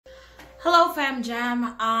Hello fam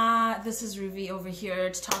jam, this is Ruvi over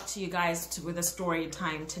here to talk to you guys with a story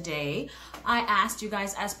time today. I asked you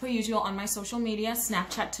guys, as per usual on my social media,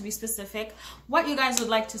 Snapchat to be specific, what you guys would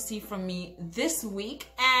like to see from me this week,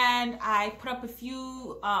 and I put up a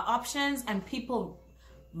few options and people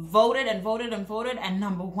voted and voted and voted, and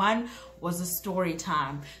number one was a story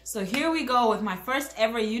time. So here we go with my first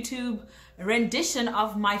ever YouTube rendition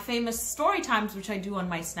of my famous story times, which I do on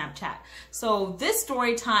my Snapchat. So this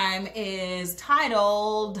story time is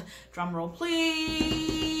titled, drumroll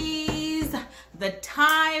please, the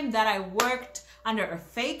time that I worked under a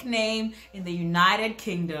fake name in the United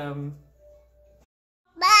Kingdom.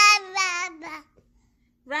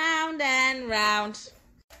 Round and round.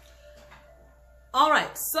 All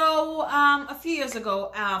right, so a few years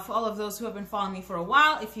ago, for all of those who have been following me for a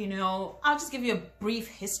while, if you know, I'll just give you a brief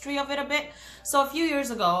history of it a bit. So a few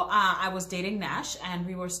years ago, I was dating Nash, and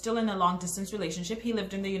we were still in a long distance relationship. He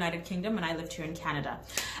lived in the United Kingdom and I lived here in Canada.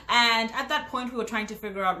 And at that point, we were trying to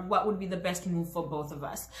figure out what would be the best move for both of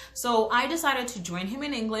us. So I decided to join him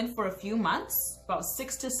in England for a few months, about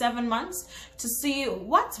 6 to 7 months, to see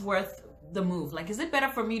what's worth the move. Like, is it better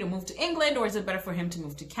for me to move to England, or is it better for him to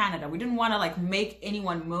move to Canada? We didn't want to like make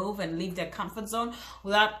anyone move and leave their comfort zone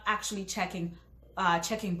without actually checking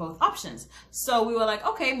both options. So we were like,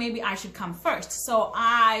 okay, maybe I should come first. So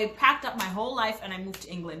I packed up my whole life and I moved to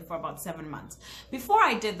England for about 7 months. Before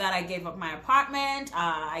I did that, I gave up my apartment,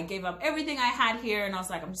 I gave up everything I had here, and I was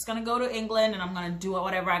like, I'm just gonna go to England and I'm gonna do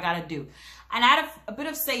whatever I gotta do. And I had a bit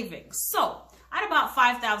of savings. So I had about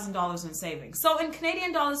 $5,000 in savings. So in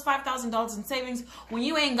Canadian dollars, $5,000 in savings, when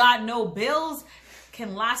you ain't got no bills,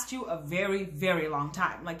 can last you a very, very long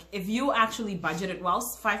time. Like, if you actually budget it well,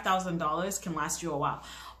 $5,000 can last you a while.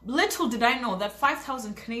 Little did I know that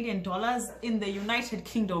 5,000 Canadian dollars in the United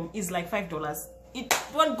Kingdom is like $5. It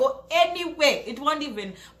won't go anywhere. It won't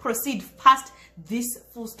even proceed past this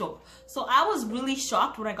full stop. So I was really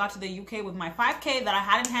shocked when I got to the UK with my 5K that I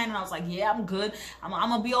had in hand, and I was like, yeah, I'm good. I'm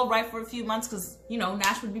gonna be all right for a few months, because, you know,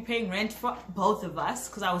 Nash would be paying rent for both of us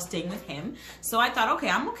because I was staying with him. So I thought, okay,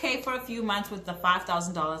 I'm okay for a few months with the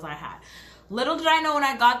 $5,000 I had. Little did I know when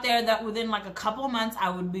I got there that within like a couple of months I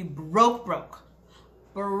would be broke.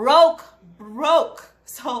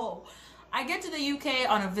 So I get to the UK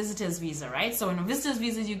on a visitor's visa, right? So in a visitor's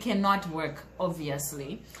visa, you cannot work,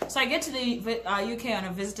 obviously. So I get to the UK on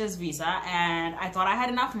a visitor's visa, and I thought I had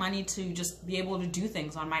enough money to just be able to do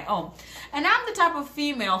things on my own. And I'm the type of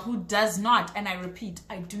female who does not, and I repeat,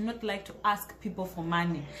 I do not like to ask people for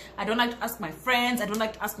money. I don't like to ask my friends. I don't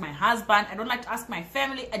like to ask my husband. I don't like to ask my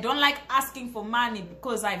family. I don't like asking for money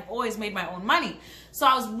because I've always made my own money. So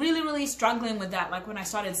I was really, really struggling with that. Like when I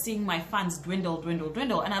started seeing my funds dwindle,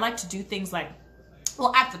 and I like to do things like,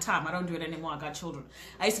 well, at the time, I don't do it anymore. I got children.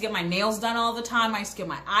 I used to get my nails done all the time. I used to get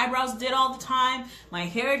my eyebrows did all the time. My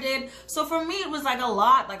hair did. So for me, it was like a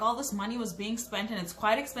lot. Like all this money was being spent, and it's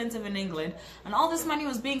quite expensive in England. And all this money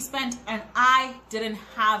was being spent, and I didn't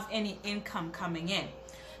have any income coming in.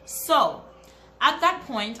 So at that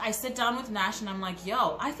point, I sit down with Nash and I'm like,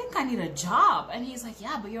 yo, I think I need a job. And he's like,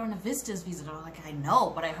 yeah, but you're on a visitor's visa. And I'm like, I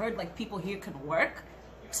know, but I heard like people here can work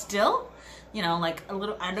still, you know, like a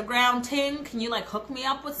little underground thing. Can you like hook me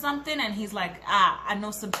up with something? And he's like, I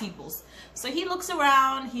know some peoples. So he looks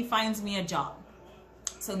around, he finds me a job.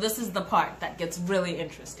 So this is the part that gets really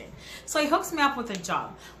interesting. So he hooks me up with a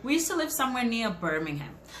job. We used to live somewhere near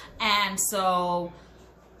Birmingham. And so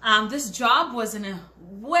this job was in a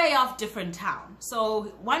way off different town. So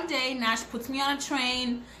one day Nash puts me on a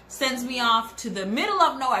train, sends me off to the middle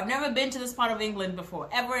of nowhere. I've never been to this part of England before,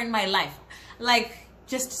 ever in my life. Like,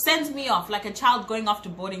 just sends me off like a child going off to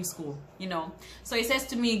boarding school, you know. So he says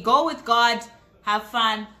to me, go with God, have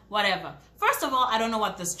fun, whatever. First of all, I don't know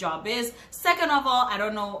what this job is. Second of all, I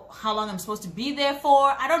don't know how long I'm supposed to be there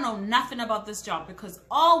for. I don't know nothing about this job, because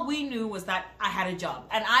all we knew was that I had a job,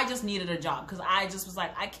 and I just needed a job because I just was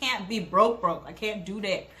like, I can't be broke. I can't do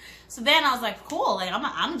that. So then I was like, cool, like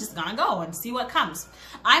I'm just gonna go and see what comes.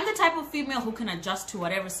 I'm the type of female who can adjust to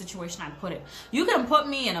whatever situation I put in. You can put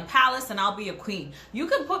me in a palace and I'll be a queen. You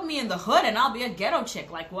can put me in the hood and I'll be a ghetto chick.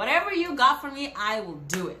 Like whatever you got for me, I will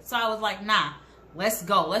do it. So I was like, nah. Let's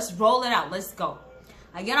go. Let's roll it out. Let's go.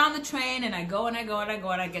 I get on the train and I go and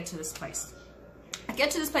I get to this place. I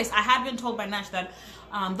get to this place. I had been told by Nash that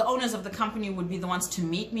the owners of the company would be the ones to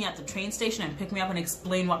meet me at the train station and pick me up and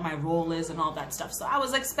explain what my role is and all that stuff. So I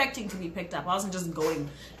was expecting to be picked up. I wasn't just going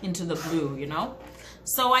into the blue, you know.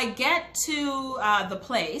 So I get to the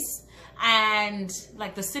place, and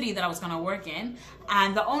like the city that I was gonna work in,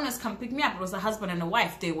 and the owners come pick me up. It was a husband and a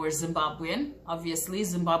wife. They were Zimbabwean, obviously.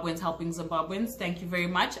 Zimbabweans helping Zimbabweans. Thank you very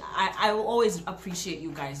much. I will always appreciate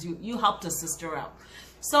you guys. You helped a sister out.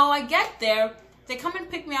 So I get there. They come and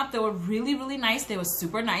pick me up. They were really, really nice. They were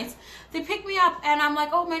super nice. They pick me up and I'm like,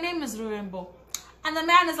 oh, my name is Ruvi. And the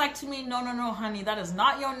man is like to me, no, honey, that is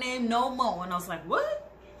not your name no more. And I was like,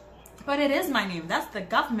 what? But it is my name. That's the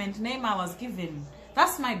government name I was given.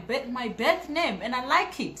 That's my birth name, and I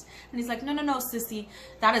like it. And he's like, no, sissy,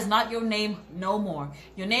 that is not your name no more.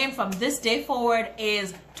 Your name from this day forward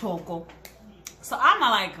is Toko. So I'm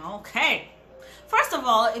like, okay. First of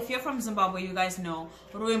all, if you're from Zimbabwe, you guys know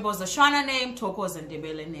Ruimbo is a Shona name, Toko is a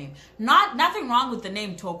Ndebele name. Nothing wrong with the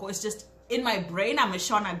name Toko. It's just in my brain, I'm a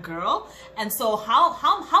Shona girl, and so how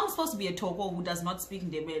am I supposed to be a Toko who does not speak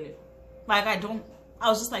Ndebele? Like I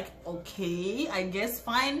was just like, okay, I guess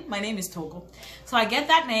fine. My name is Toko. So I get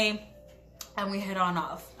that name and we head on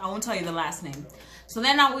off. I won't tell you the last name. So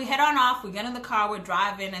then we head on off, we get in the car, we're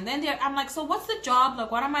driving, and then I'm like, so what's the job? Like,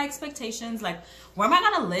 what are my expectations? Like, where am I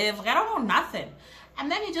gonna live? Like, I don't know nothing. And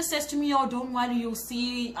then he just says to me, oh, don't worry, you'll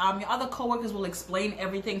see, your other coworkers will explain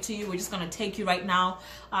everything to you. We're just gonna take you right now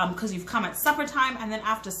because you've come at supper time, and then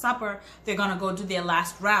after supper, they're gonna go do their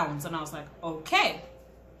last rounds. And I was like, okay.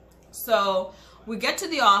 So we get to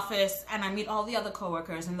the office and I meet all the other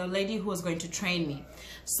coworkers and the lady who was going to train me.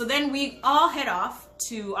 So then we all head off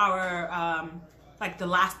to our, like the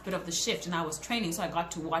last bit of the shift, and I was training. So I got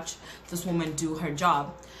to watch this woman do her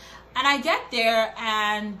job. And I get there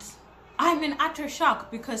and I'm in utter shock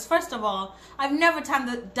because first of all, I've never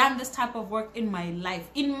done this type of work in my life.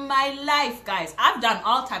 In my life, guys, I've done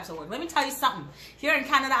all types of work. Let me tell you something. Here in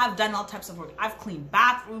Canada, I've done all types of work. I've cleaned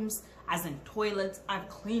bathrooms, as in toilets. I've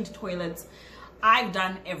cleaned toilets. I've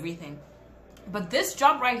done everything. But this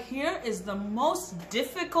job right here is the most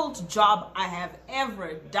difficult job I have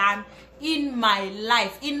ever done in my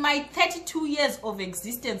life. In my 32 years of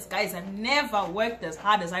existence, guys, I've never worked as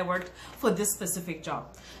hard as I worked for this specific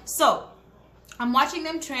job. So I'm watching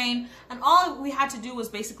them train, and all we had to do was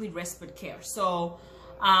basically respite care. So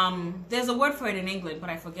there's a word for it in England, but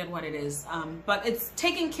I forget what it is. But it's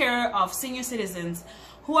taking care of senior citizens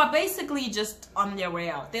who are basically just on their way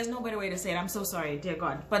out. There's no better way to say it. I'm so sorry, dear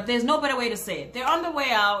God. But there's no better way to say it. They're on their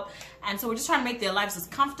way out, and so we're just trying to make their lives as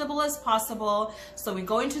comfortable as possible. So we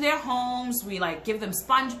go into their homes, we like give them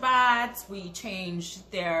sponge baths, we change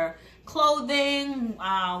their clothing,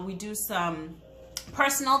 we do some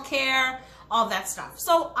personal care, all that stuff.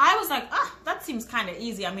 So I was like, that seems kind of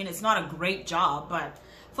easy. I mean, it's not a great job, but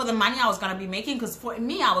for the money I was gonna be making, because for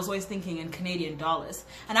me, I was always thinking in Canadian dollars,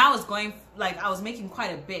 and I was going, like, I was making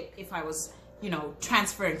quite a bit if I was, you know,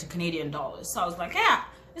 transferring to Canadian dollars. So I was like, yeah,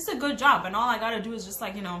 it's a good job, and all I gotta do is just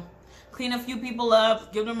like, you know, clean a few people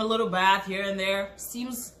up, give them a little bath here and there.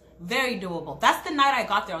 Seems very doable. That's the night I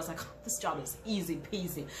got there. I was like, this job is easy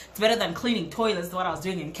peasy. It's better than cleaning toilets, what I was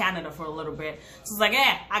doing in Canada for a little bit. So it's like,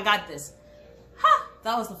 yeah, I got this.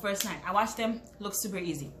 That was the first night. I watched them. Looked super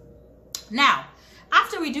easy. Now,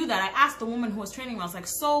 after we do that, I asked the woman who was training me, I was like,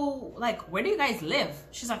 so, like, where do you guys live?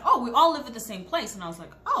 She's like, oh, we all live at the same place. And I was like,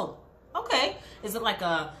 oh, okay. Is it like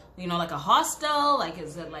a, you know, like a hostel? Like,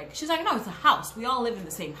 is it like, she's like, no, it's a house. We all live in the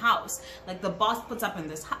same house. Like, the boss puts us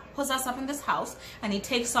up in this house, and he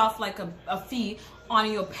takes off like a fee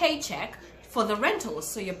on your paycheck for the rentals.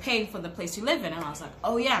 So you're paying for the place you live in. And I was like,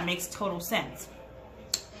 oh yeah, makes total sense.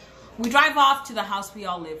 We drive off to the house we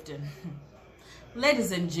all lived in.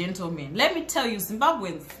 Ladies and gentlemen, let me tell you,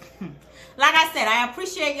 Zimbabweans, like I said, I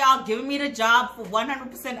appreciate y'all giving me the job for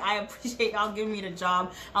 100%. I appreciate y'all giving me the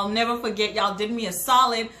job. I'll never forget, y'all did me a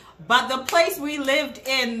solid. But the place we lived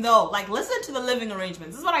in, though, like, listen to the living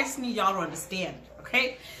arrangements. This is what I just need y'all to understand,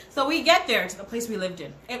 okay? So we get there to the place we lived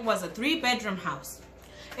in. It was a 3-bedroom house.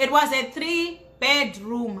 It was a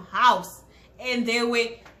 3-bedroom house. And there were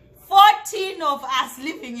 14 of us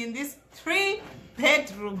living in this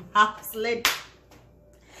 3-bedroom house.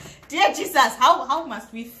 Dear Jesus, how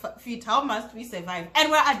must we fit? How must we survive? And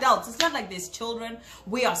we're adults. It's not like there's children.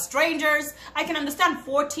 We are strangers. I can understand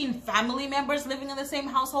 14 family members living in the same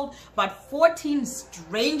household, but 14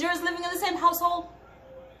 strangers living in the same household?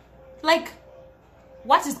 Like,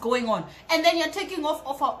 what is going on? And then you're taking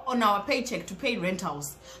off on our paycheck to pay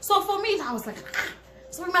rentals. So for me, I was like,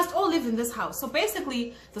 so we must all live in this house. So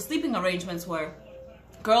basically, the sleeping arrangements were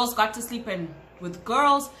girls got to sleep in with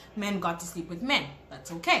girls, men got to sleep with men.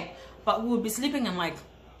 That's okay. But we would be sleeping in like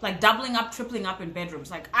doubling up, tripling up in bedrooms.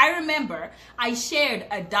 Like, I remember I shared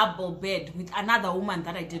a double bed with another woman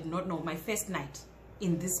that I did not know my first night.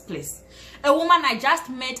 in this place. A woman I just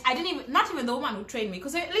met, I didn't even, not even the woman who trained me,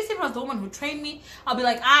 because at least if it was the woman who trained me, I'll be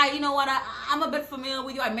like, you know what, I'm a bit familiar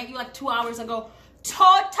with you, I met you like 2 hours ago.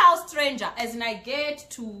 Total stranger, as in I get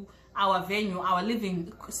to our venue, our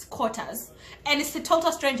living quarters, and it's a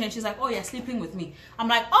total stranger, and she's like, oh yeah, sleeping with me. I'm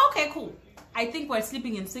like, okay, cool. I think we're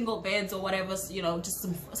sleeping in single beds or whatever, you know, just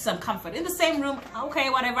some comfort in the same room. Okay,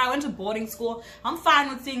 whatever. I went to boarding school. I'm fine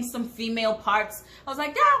with seeing some female parts. I was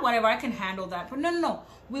like, yeah, whatever, I can handle that. But no,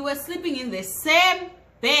 we were sleeping in the same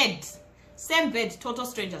bed, total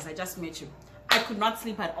strangers. I just met you. I could not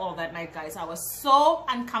sleep at all that night, guys. I was so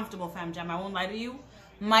uncomfortable, fam jam. I won't lie to you.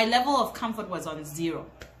 My level of comfort was on 0.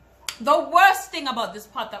 The worst thing about this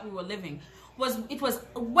part that we were living was it was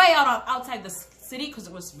way outside the city, because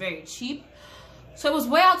it was very cheap. So it was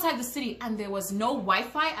way outside the city, and there was no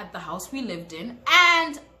Wi-Fi at the house we lived in,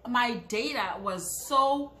 and my data was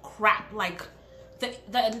so crap. Like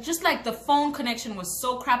just like the phone connection was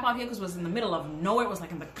so crap out here, because it was in the middle of nowhere. It was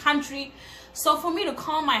like in the country. So for me to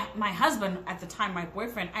call my husband at the time, my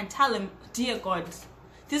boyfriend, and tell him, dear God,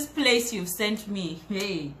 this place you've sent me,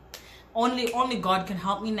 hey, only God can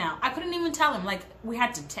help me now. I couldn't even tell him. Like, we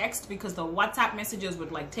had to text, because the WhatsApp messages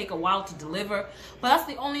would like take a while to deliver, but that's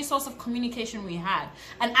the only source of communication we had.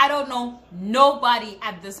 And I don't know nobody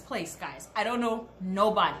at this place, guys. I don't know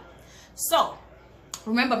nobody. So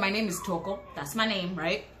remember, my name is Toko. That's my name,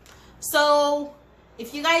 right? So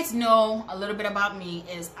if you guys know a little bit about me,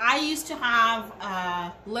 is I used to have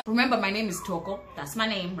remember, my name is Toko. That's my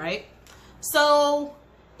name, right? So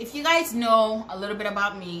if you guys know a little bit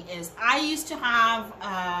about me, is I used to have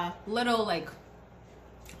a little, like,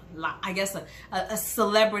 I guess a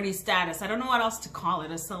celebrity status. I don't know what else to call it.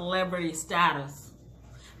 A celebrity status.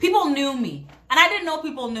 People knew me, and I didn't know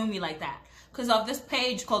people knew me like that because of this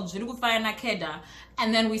page called Zvirikufaya Nakeda.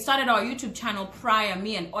 And then we started our YouTube channel prior.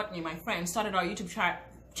 Me and Otni, my friend, started our YouTube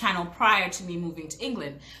channel prior to me moving to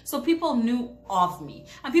England. So people knew of me,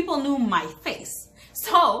 and people knew my face.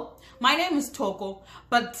 So my name is Toko,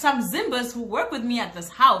 but some Zimbas who work with me at this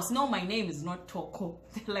house know my name is not Toko.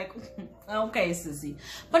 They're like, okay, sissy.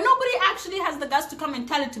 But nobody actually has the guts to come and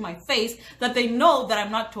tell it to my face that they know that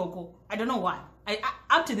I'm not Toko. I don't know why. I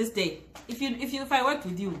up to this day, if I worked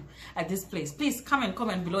with you at this place, please come and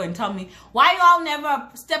comment below and tell me why y'all never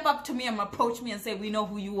step up to me and approach me and say, we know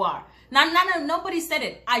who you are. Nobody said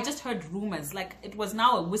it. I just heard rumors. Like, it was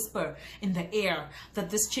now a whisper in the air that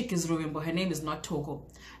this chick is Ruvi, but her name is not Toko.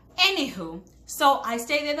 Anywho, so I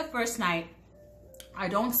stay there the first night. I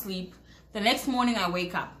don't sleep. The next morning I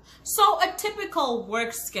wake up. So a typical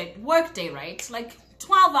work day, right? Like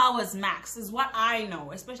 12 hours max is what I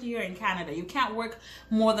know, especially here in Canada. You can't work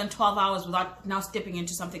more than 12 hours without now stepping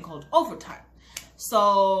into something called overtime.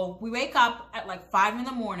 So we wake up at like 5 in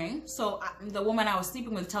the morning. So the woman I was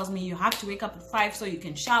sleeping with tells me you have to wake up at 5 so you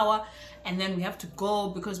can shower. And then we have to go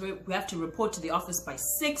because we have to report to the office by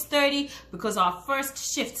 6:30 because our first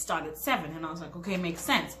shift started at 7. And I was like, okay, makes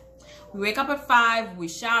sense. We wake up at 5, we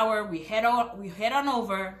shower, we head on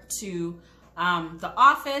over to the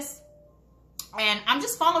office. And I'm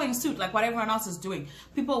just following suit, like what everyone else is doing.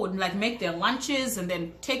 People would like make their lunches and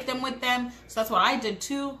then take them with them. So that's what I did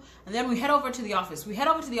too. And then we head over to the office. We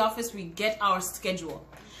get our schedule.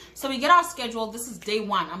 So we get our schedule. This is day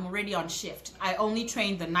 1. I'm already on shift. I only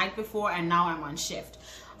trained the night before and now I'm on shift.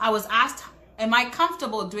 I was asked, am I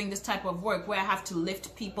comfortable doing this type of work where I have to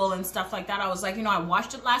lift people and stuff like that? I was like, you know, I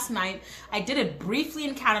watched it last night. I did it briefly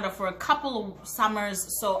in Canada for a couple of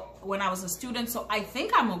summers. So when I was a student, so I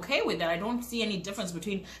think I'm okay with that. I don't see any difference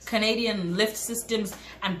between Canadian lift systems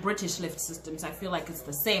and British lift systems. I feel like it's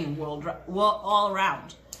the same world all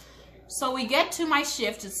around. So we get to my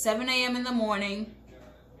shift at 7 a.m. in the morning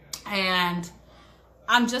and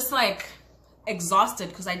I'm just like exhausted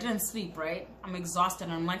because I didn't sleep, right? I'm exhausted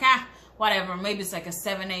and I'm like, whatever, maybe it's like a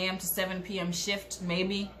 7 a.m. to 7 p.m. shift,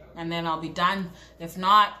 maybe, and then I'll be done. If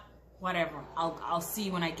not, whatever, I'll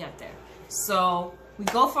see when I get there. So we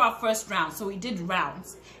go for our first round. So we did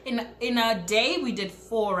rounds. In a day, we did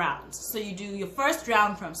 4 rounds. So you do your first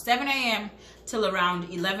round from 7 a.m. till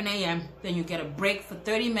around 11 a.m. Then you get a break for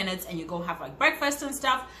 30 minutes and you go have like breakfast and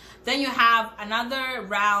stuff. Then you have another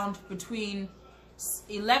round between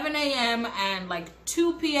 11 a.m. and like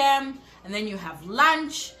 2 p.m. and then you have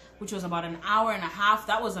lunch. which was about an hour and a half.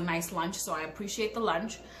 That was a nice lunch, so I appreciate the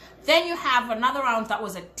lunch. Then you have another round that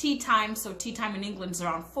was at tea time. So tea time in England is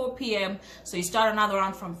around 4 p.m. So you start another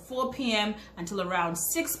round from 4 p.m. until around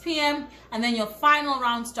 6 p.m. And then your final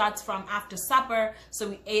round starts from after supper. So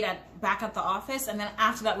we ate back at the office. And then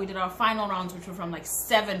after that, we did our final rounds, which were from like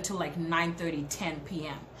 7 to like 9:30, 10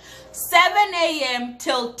 p.m. 7 a.m.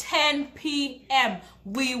 till 10 p.m.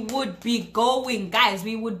 we would be going, guys.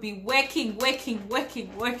 We would be working.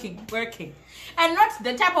 And not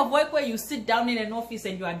the type of work where you sit down in an office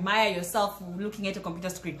and you admire yourself looking at a computer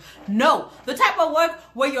screen. No, the type of work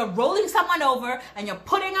where you're rolling someone over and you're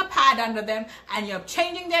putting a pad under them and you're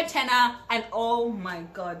changing their tenor, and oh my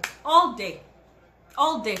God, all day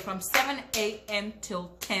from 7 a.m.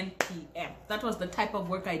 till 10 p.m. That was the type of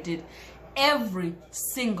work I did every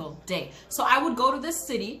single day. So I would go to this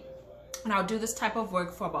city and I would do this type of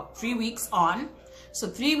work for about 3 weeks on. So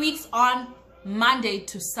 3 weeks on, Monday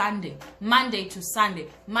to Sunday, Monday to Sunday,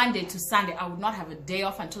 Monday to Sunday. I would not have a day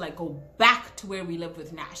off until I go back to where we live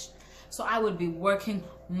with Nash. So I would be working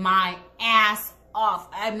my ass off.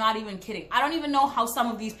 I'm not even kidding. I don't even know how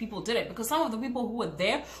some of these people did it, because some of the people who were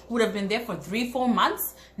there would have been there for 3-4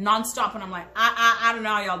 months non-stop, and I'm like, I don't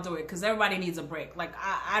know how y'all do it, because everybody needs a break. Like,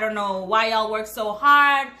 I don't know why y'all work so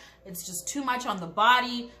hard. It's just too much on the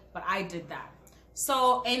body, but I did that.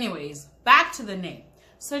 So anyways, back to the name.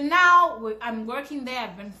 So now I'm working there.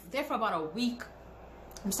 I've been there for about a week.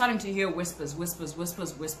 I'm starting to hear whispers.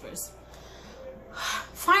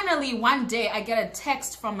 Finally, one day I get a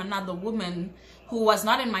text from another woman who was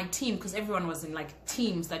not in my team, because everyone was in like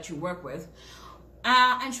teams that you work with.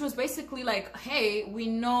 And she was basically like, hey, we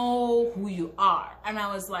know who you are. And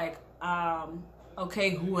I was like,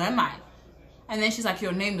 okay, who am I? And then she's like,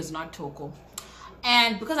 your name is not Toko.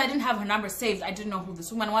 And because I didn't have her number saved, I didn't know who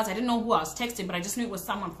this woman was. I didn't know who I was texting, but I just knew it was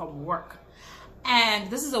someone from work. And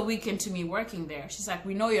this is a week into me working there. She's like,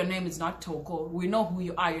 we know your name is not Toko. We know who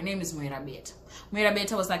you are. Your name is Mwirabeta.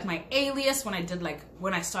 Mwirabeta was like my alias when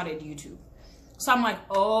I started YouTube. So I'm like,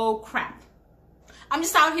 oh crap. I'm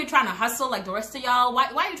just out here trying to hustle like the rest of y'all.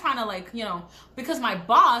 Why are you trying to, like, you know, because my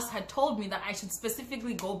boss had told me that I should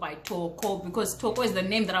specifically go by Toko, because Toko is the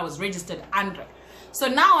name that I was registered under. So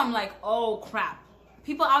now I'm like, oh crap.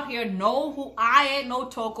 People out here know who I know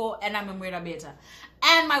Toko, and I'm a Mwirabeta.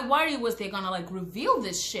 And my worry was they're gonna like reveal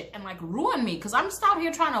this shit and like ruin me, because I'm just out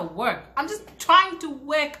here trying to work. I'm just trying to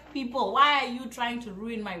work, people. Why are you trying to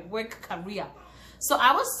ruin my work career? So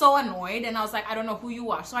I was so annoyed, and I was like, I don't know who you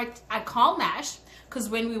are. So I called Nash, because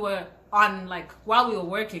when we were on, like, while we were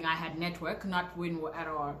working, I had network, not when we were at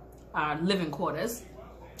our living quarters.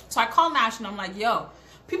 So I called Nash and I'm like, yo,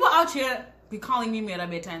 people out here be calling me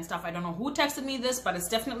Mwirabeta and stuff. I don't know who texted me this, but it's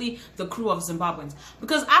definitely the crew of Zimbabweans.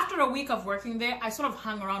 Because after a week of working there, I sort of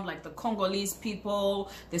hung around like the Congolese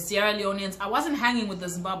people, the Sierra Leoneans. I wasn't hanging with the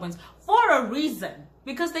Zimbabweans for a reason,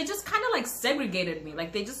 because they just kind of like segregated me.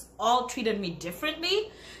 Like, they just all treated me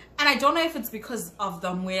differently. And I don't know if it's because of the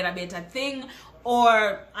Mwirabeta thing,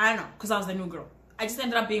 or I don't know, because I was the new girl. I just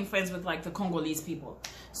ended up being friends with like the Congolese people.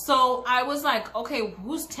 So I was like, okay,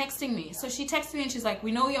 who's texting me? So she texted me and she's like,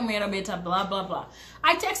 we know you're Mwirabeta, blah, blah, blah.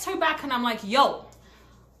 I text her back and I'm like, yo,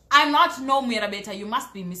 I'm not no Mwirabeta. You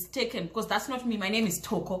must be mistaken, because that's not me. My name is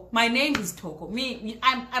Toko. My name is Toko.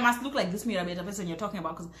 I must look like this Mwirabeta person you're talking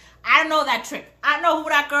about, because I don't know that trick. I don't know who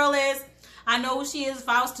that girl is. I know who she is. If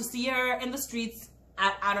I was to see her in the streets,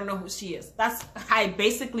 I don't know who she is. I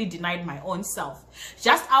basically denied my own self,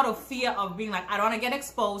 just out of fear of being like, I don't want to get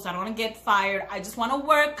exposed. I don't want to get fired. I just want to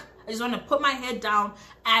work. I just want to put my head down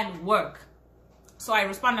and work. So I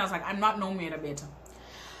responded. I was like, I'm not no Mwirabeta.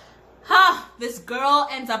 This girl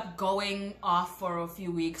ends up going off for a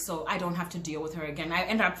few weeks, so I don't have to deal with her again. I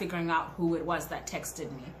ended up figuring out who it was that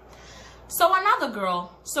texted me. So another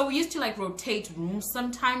girl, so we used to like rotate rooms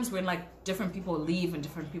sometimes when like different people leave and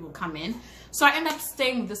different people come in. So I end up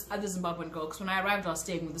staying with this other Zimbabwean girl, because when I arrived I was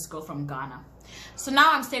staying with this girl from Ghana. So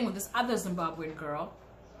now I'm staying with this other Zimbabwean girl,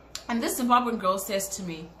 and this Zimbabwean girl says to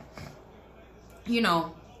me, you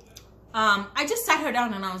know, I just sat her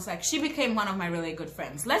down and I was like, she became one of my really good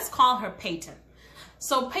friends. Let's call her Peyton.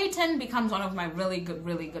 So Peyton becomes one of my really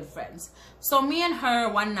good friends. So me and her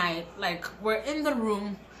one night, like, we're in the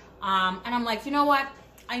room, and I'm like, you know what?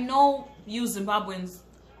 I know you Zimbabweans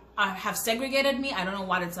have segregated me. I don't know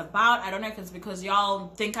what it's about. I don't know if it's because y'all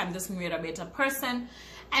think I'm this Mwirabeta person.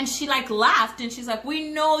 And she like laughed and she's like,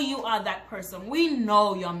 we know you are that person. We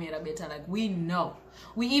know you're Mwirabeta. Like, we know.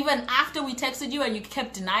 We even, after we texted you and you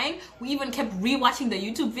kept denying, we even kept rewatching the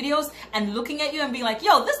YouTube videos and looking at you and being like,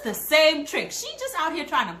 yo, this is the same trick. She just out here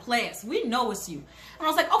trying to play us. We know it's you. And I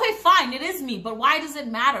was like, okay, fine, it is me, but why does it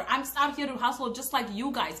matter? I'm just out here to hustle just like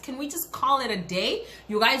you guys. Can we just call it a day?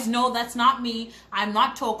 You guys know that's not me. I'm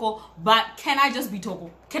not Toko, but can I just be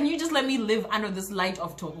Toko? Can you just let me live under this light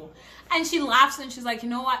of Toko? And she laughs and she's like, you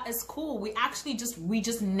know what? It's cool. We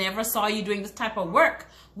just never saw you doing this type of work.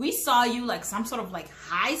 We saw you like some sort of like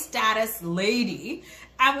high status lady,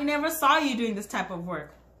 and we never saw you doing this type of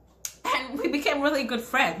work. And we became really good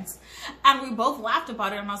friends, and we both laughed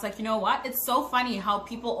about it. And I was like, you know what? It's so funny how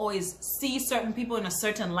people always see certain people in a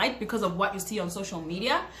certain light because of what you see on social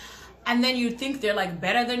media. And then you think they're like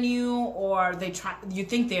better than you, or you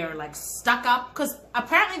think they're like stuck up. Because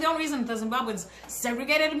apparently the only reason the Zimbabweans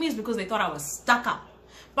segregated me is because they thought I was stuck up.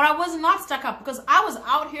 But I was not stuck up, because I was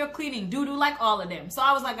out here cleaning doo-doo like all of them. So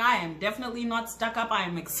I was like, I am definitely not stuck up. I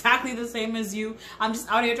am exactly the same as you. I'm just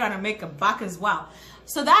out here trying to make a buck as well.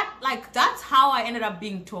 So that's how I ended up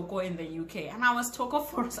being Toko in the UK. And I was Toko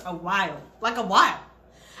for a while.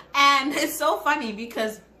 And it's so funny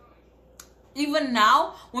because even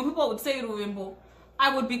now, when people would say Ruvimbo,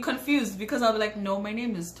 I would be confused, because I'll be like, no, my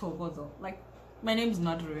name is Toko though. Like, my name is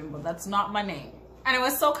not Ruvimbo. That's not my name. And it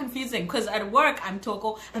was so confusing, because at work, I'm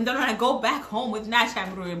Toko. And then when I go back home with Nash,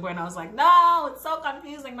 I'm Ruvimbo. And I was like, no, it's so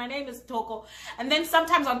confusing. My name is Toko. And then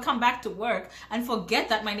sometimes I'd come back to work and forget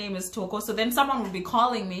that my name is Toko. So then someone would be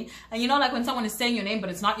calling me. And you know, like when someone is saying your name,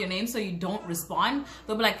 but it's not your name, so you don't respond.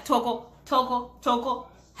 They'll be like, Toko, Toko, Toko.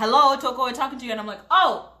 Hello, Toko, we're talking to you. And I'm like,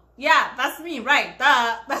 oh, yeah, that's me, right?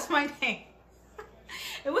 That's my name.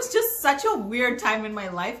 It was just such a weird time in my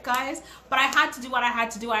life, guys. But I had to do what I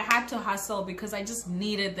had to do. I had to hustle because I just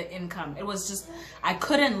needed the income. It was just, I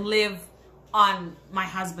couldn't live on my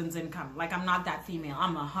husband's income. Like, I'm not that female.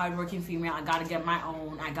 I'm a hardworking female. I gotta get my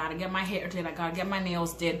own. I gotta get my hair did. I gotta get my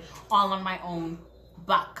nails did, all on my own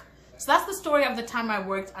buck. So that's the story of the time I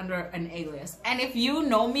worked under an alias. And if you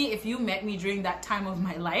know me, if you met me during that time of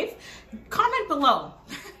my life, comment below.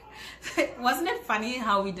 Wasn't it funny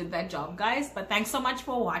how we did that job, guys? But thanks so much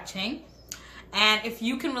for watching. And if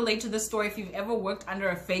you can relate to this story, if you've ever worked under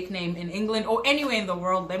a fake name in England or anywhere in the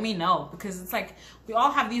world, let me know. Because it's like, we all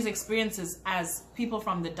have these experiences as people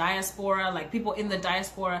from the diaspora, like people in the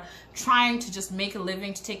diaspora, trying to just make a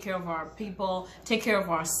living, to take care of our people, take care of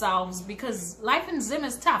ourselves. Because life in Zim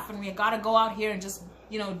is tough, and we gotta go out here and just,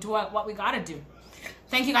 you know, do what we gotta do.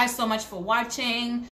 Thank you guys so much for watching.